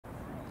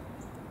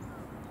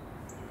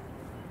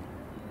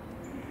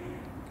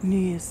New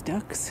Year's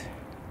ducks.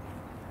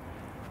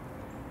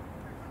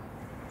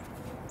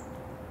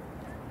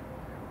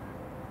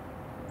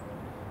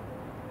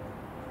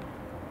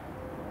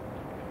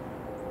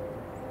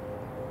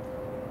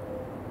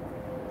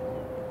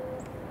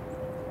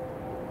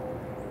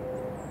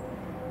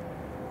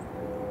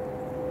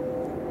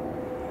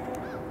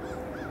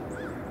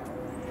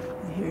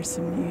 And here's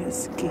some New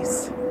Year's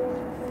geese.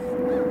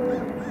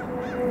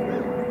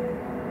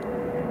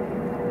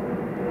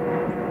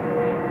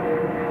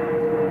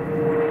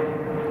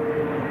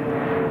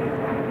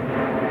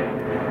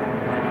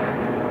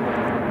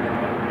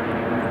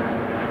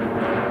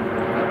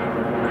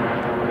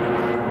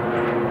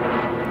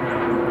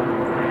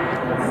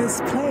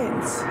 There's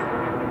planes.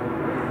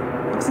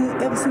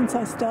 Ever since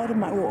I started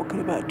my walk at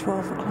about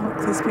 12 o'clock,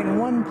 there's been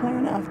one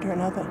plane after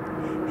another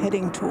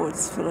heading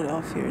towards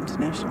Philadelphia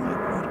International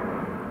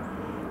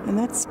Airport. And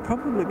that's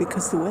probably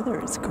because the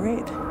weather is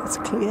great. It's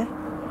clear,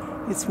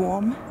 it's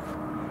warm,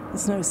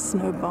 there's no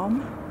snow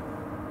bomb.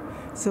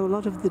 So a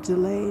lot of the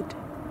delayed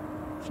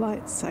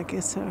flights, I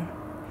guess, are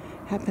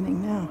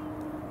happening now.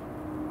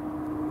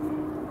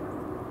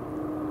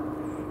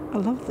 I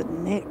love the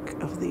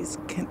neck of these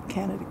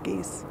Canada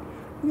geese.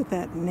 Look at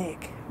that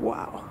neck.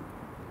 Wow.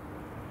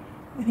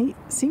 And he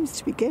seems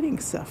to be getting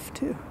stuff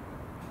too.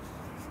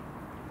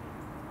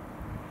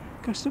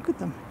 Gosh, look at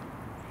them.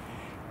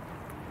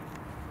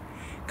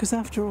 Because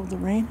after all the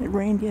rain, it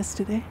rained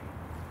yesterday.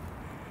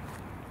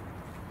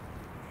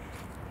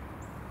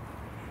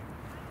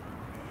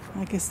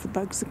 I guess the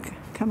bugs are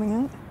coming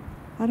out.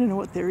 I don't know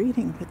what they're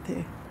eating, but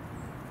they're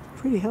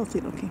pretty healthy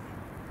looking.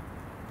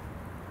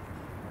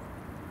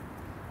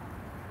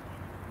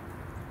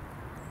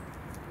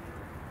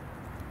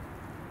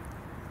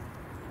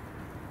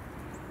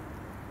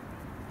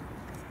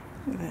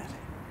 Look at that.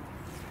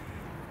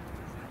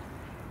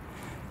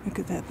 Look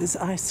at that. There's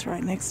ice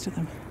right next to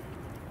them.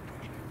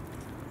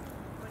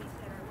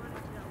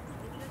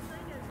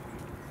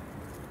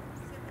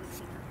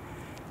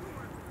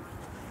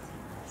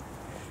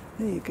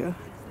 There you go.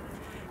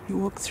 You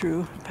walk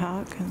through a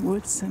park and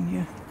woods and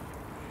you're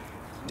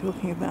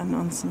talking about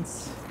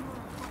nonsense.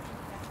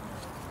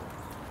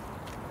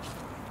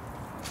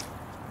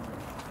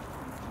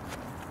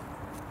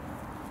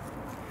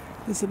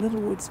 There's a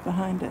little woods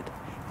behind it.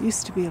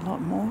 Used to be a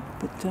lot more,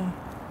 but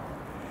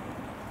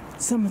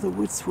some of the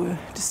woods were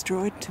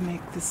destroyed to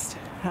make this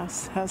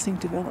housing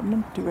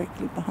development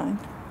directly behind.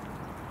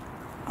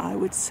 I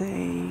would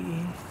say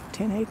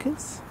 10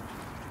 acres,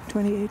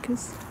 20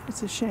 acres.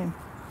 It's a shame.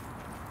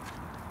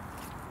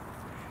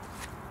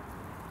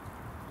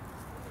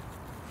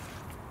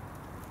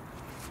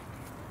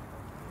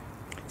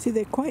 See,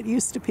 they're quite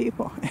used to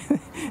people.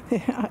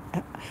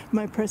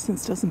 My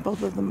presence doesn't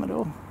bother them at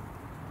all.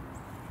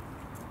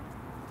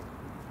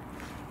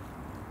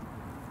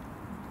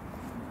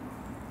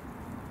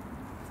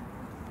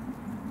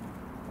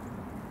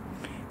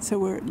 So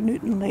we're at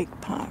Newton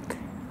Lake Park.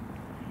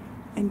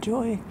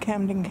 Enjoy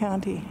Camden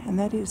County, and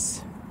that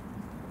is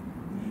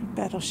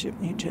Battleship,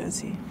 New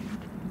Jersey.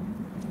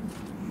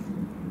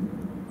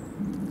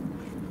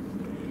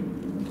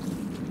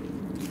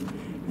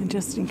 And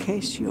just in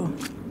case you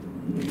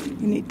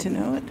need to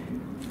know it,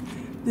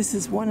 this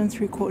is 1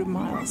 3/4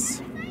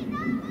 miles.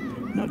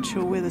 Not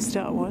sure where the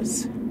start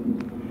was.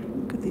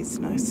 Look at these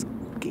nice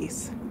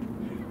geese.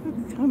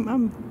 Look,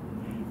 I'm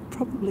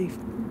probably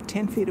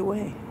 10 feet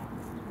away.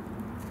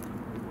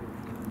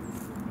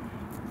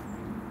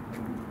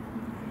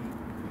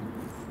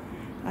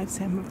 I'd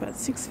say I'm about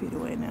 6 feet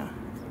away now.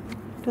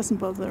 Doesn't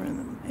bother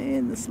them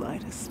in the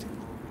slightest.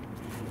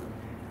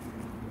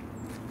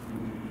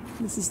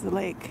 This is the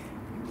lake,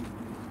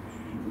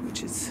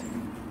 which is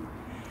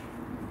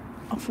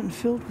often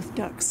filled with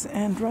ducks,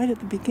 and right at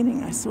the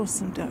beginning I saw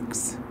some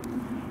ducks.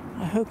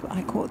 I hope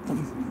I caught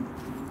them.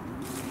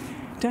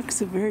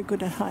 Ducks are very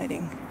good at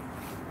hiding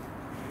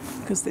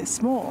because they're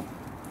small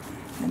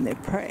and they're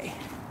prey.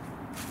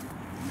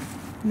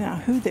 Now,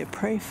 who they're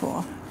prey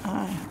for,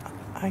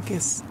 I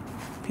guess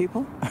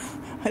people.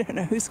 I don't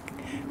know who's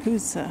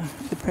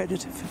the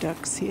predator for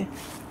ducks here.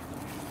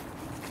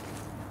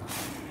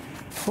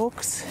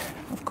 Hawks,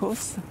 of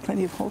course,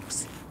 plenty of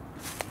hawks.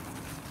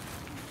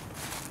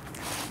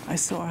 I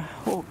saw a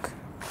hawk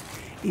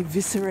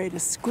eviscerate a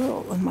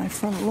squirrel on my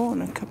front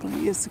lawn a couple of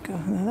years ago.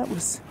 Now that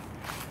was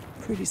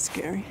pretty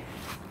scary.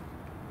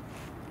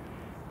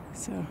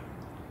 So,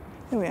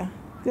 there we are.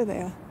 There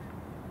they are.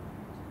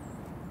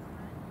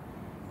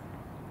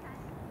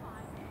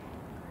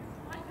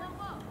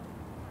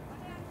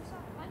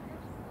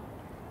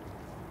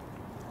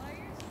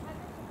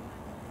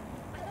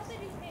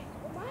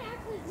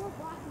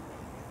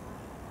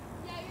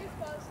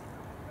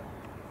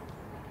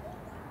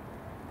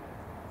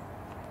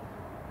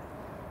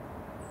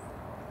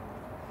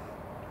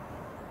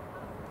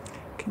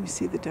 Can you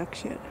see the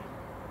ducks yet?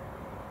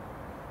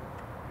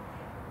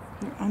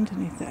 They're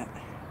underneath that.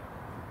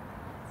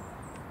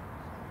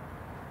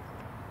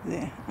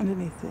 There,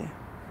 underneath there.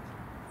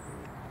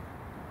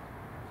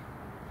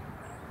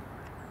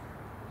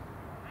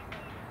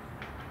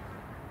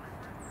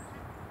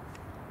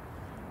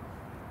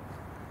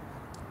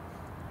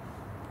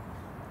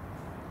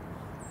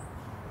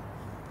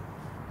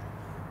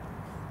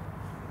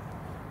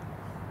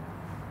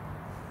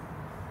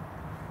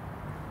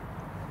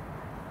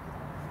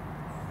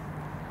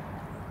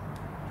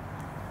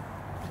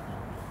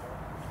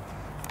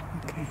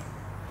 Okay.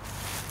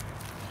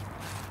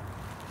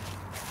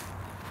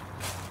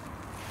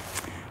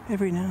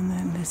 Every now and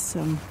then this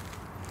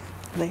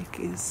lake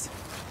is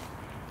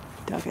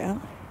dug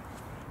out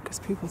because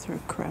people throw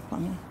crap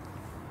on it.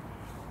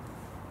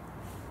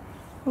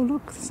 Oh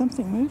look, there's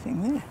something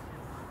moving there.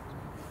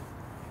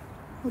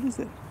 What is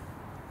it?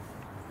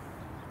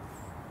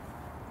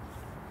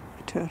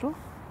 A turtle?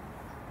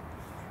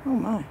 Oh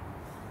my.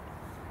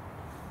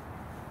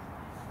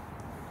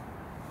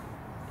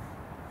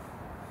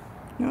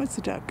 No, it's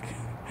a duck.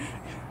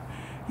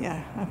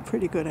 Yeah, I'm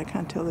pretty good. I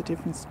can't tell the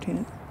difference between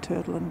a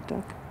turtle and a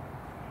duck.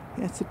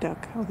 Yeah, it's a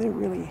duck. Oh, they're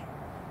really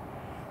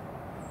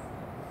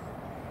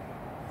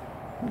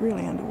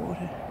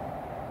underwater.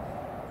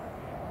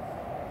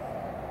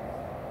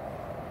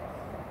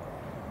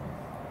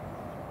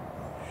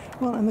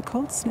 Well, and the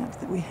cold snap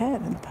that we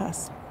had in the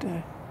past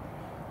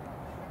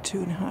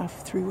 2.5,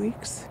 3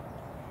 weeks,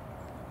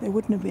 they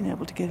wouldn't have been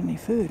able to get any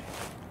food.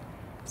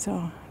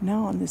 So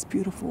now on this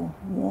beautiful,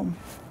 warm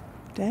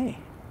day,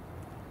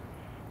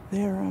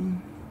 they're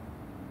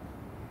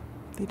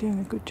doing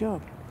a good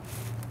job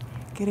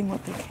getting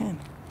what they can.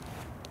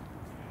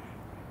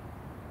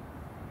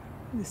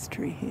 This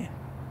tree here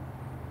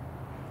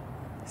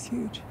is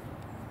huge.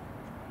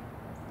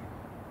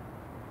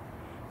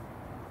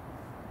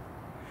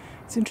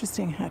 It's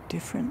interesting how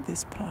different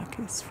this park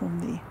is from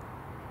the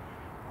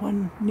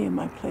one near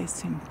my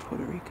place in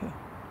Puerto Rico,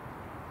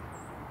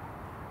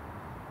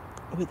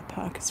 where the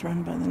park is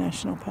run by the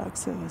National Park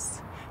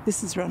Service.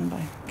 This is run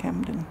by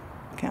Camden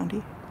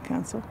County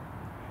Council.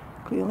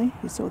 Clearly,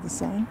 you saw the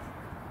sign.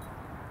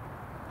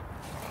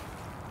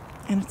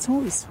 And it's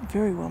always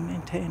very well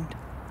maintained.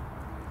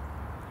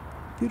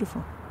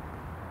 Beautiful.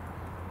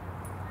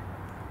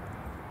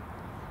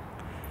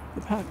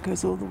 The park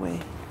goes all the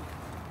way.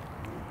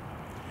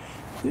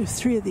 There's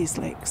 3 of these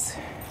lakes,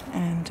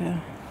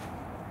 and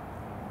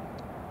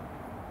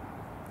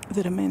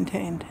that are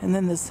maintained, and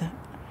then there's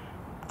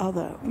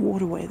other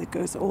waterway that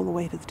goes all the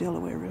way to the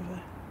Delaware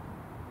River.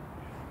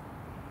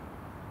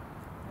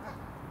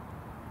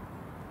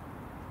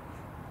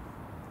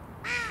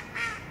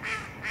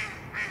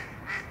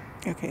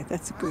 Okay,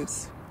 that's a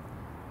goose.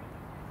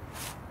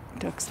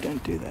 Ducks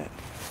don't do that.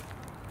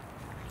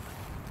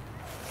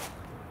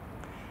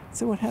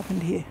 So what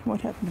happened here? What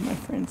happened to my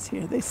friends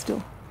here? They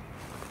still...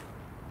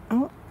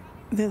 Oh,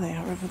 there they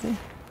are over there.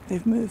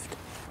 They've moved.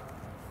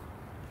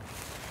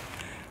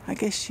 I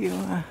guess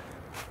you,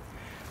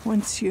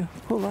 once you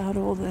pull out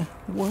all the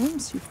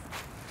worms, you've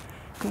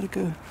got to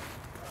go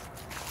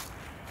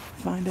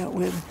find out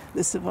where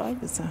the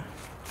survivors are.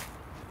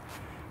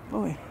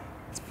 Boy,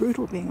 it's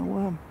brutal being a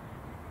worm.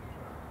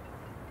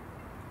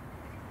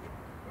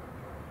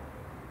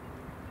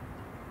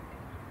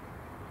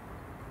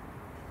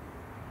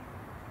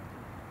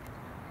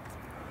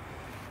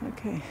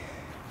 Okay.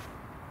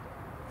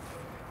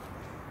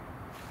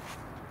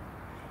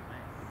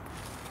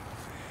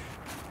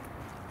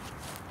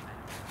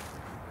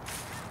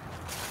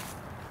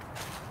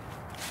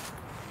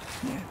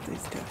 Yeah,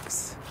 these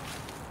ducks.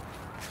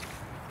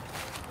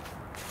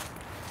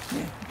 Yeah,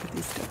 look at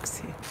these ducks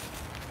here.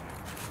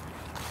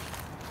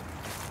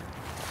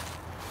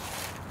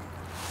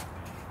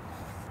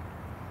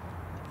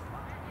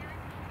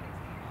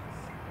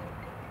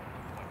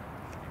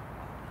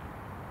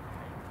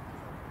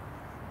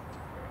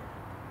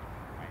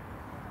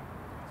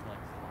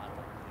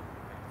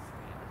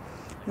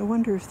 I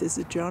wonder if there's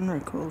a genre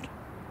called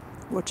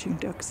watching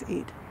ducks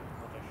eat.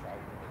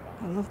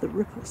 I love the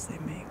ripples they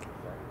make.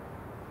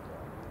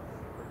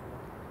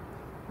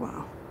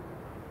 Wow.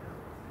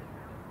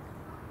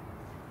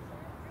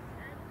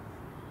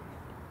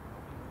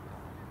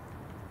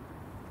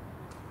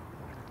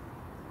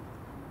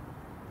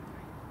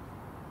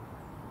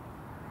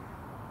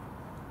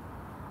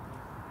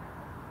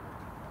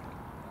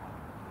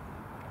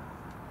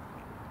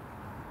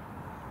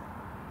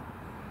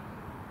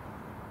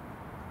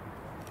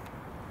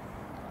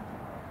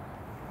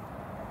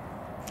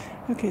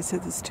 Okay, so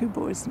there's 2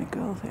 boys and a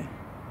girl there.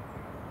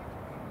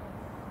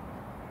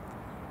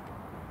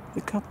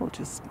 The couple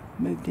just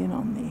moved in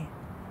on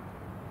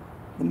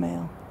the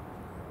male.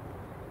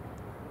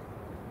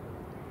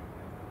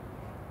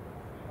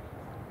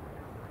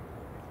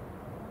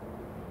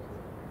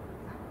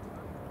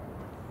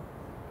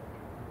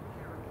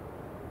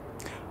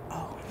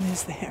 Oh, and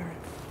there's the heron.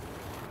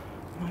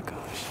 Oh my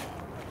gosh,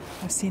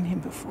 I've seen him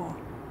before.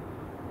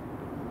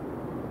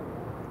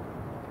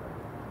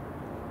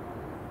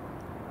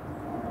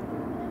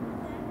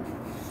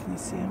 Can you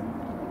see him?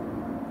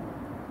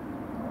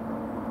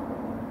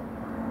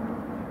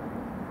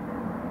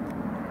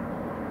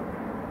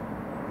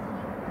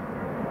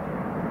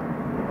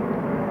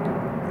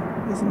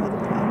 There's another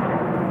plane.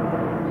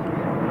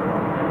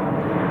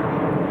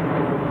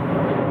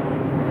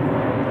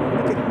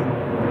 Look at him.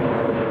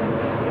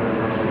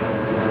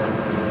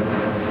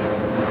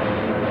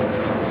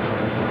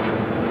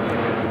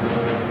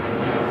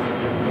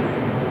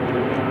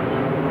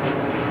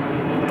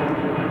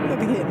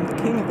 Look at him, the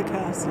king of the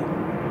castle.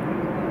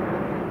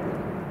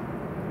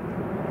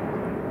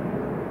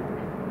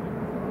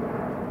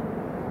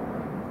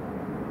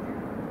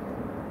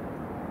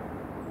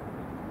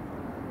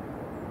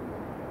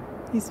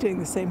 He's doing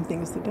the same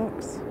thing as the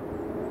ducks.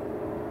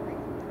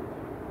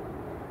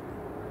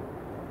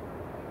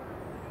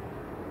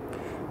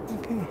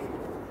 Okay.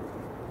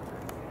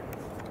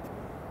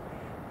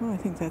 Well, I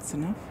think that's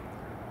enough.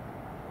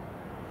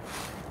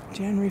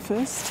 January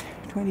 1st,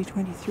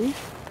 2023.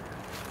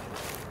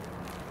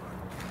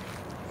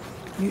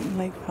 Newton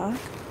Lake Park.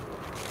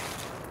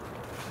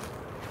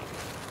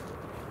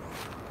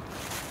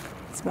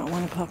 It's about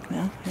 1 o'clock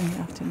now in the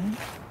afternoon.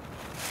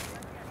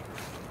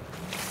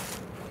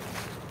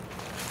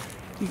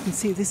 You can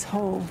see this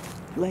whole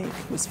lake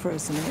was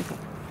frozen over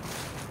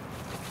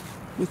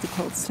with the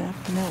cold snap,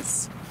 and now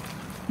it's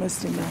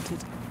mostly melted.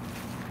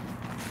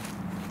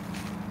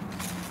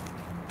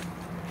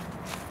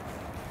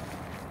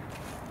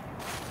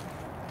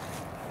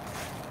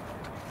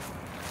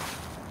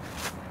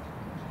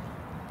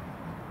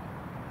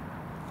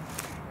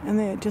 And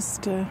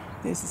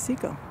there's a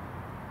seagull.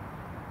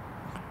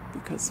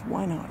 Because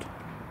why not?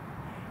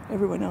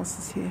 Everyone else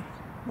is here.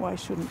 Why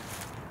shouldn't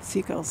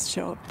seagulls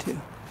show up too?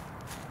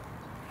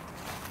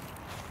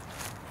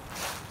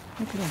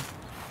 Look at them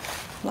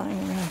flying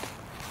around.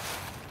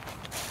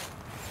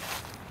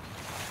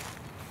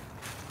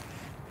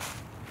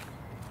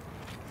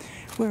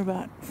 We're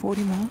about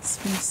 40 miles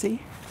from the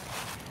sea,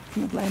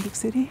 from Atlantic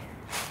City.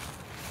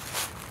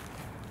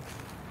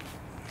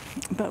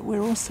 But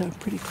we're also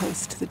pretty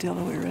close to the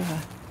Delaware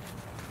River.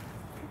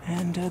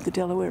 And the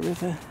Delaware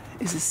River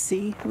is a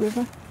sea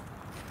river.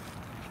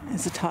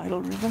 It's a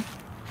tidal river.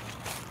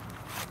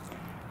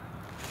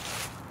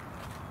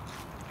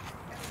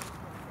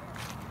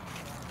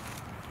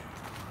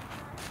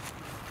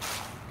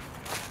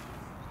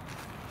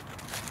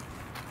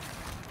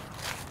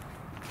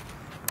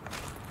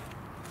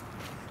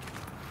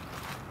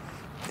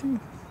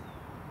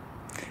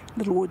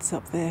 Little woods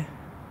up there,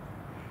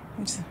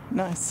 which is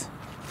nice.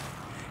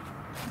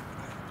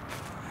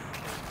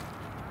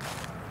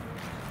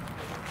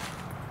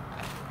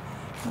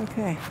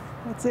 Okay,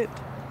 that's it.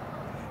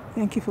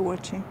 Thank you for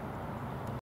watching.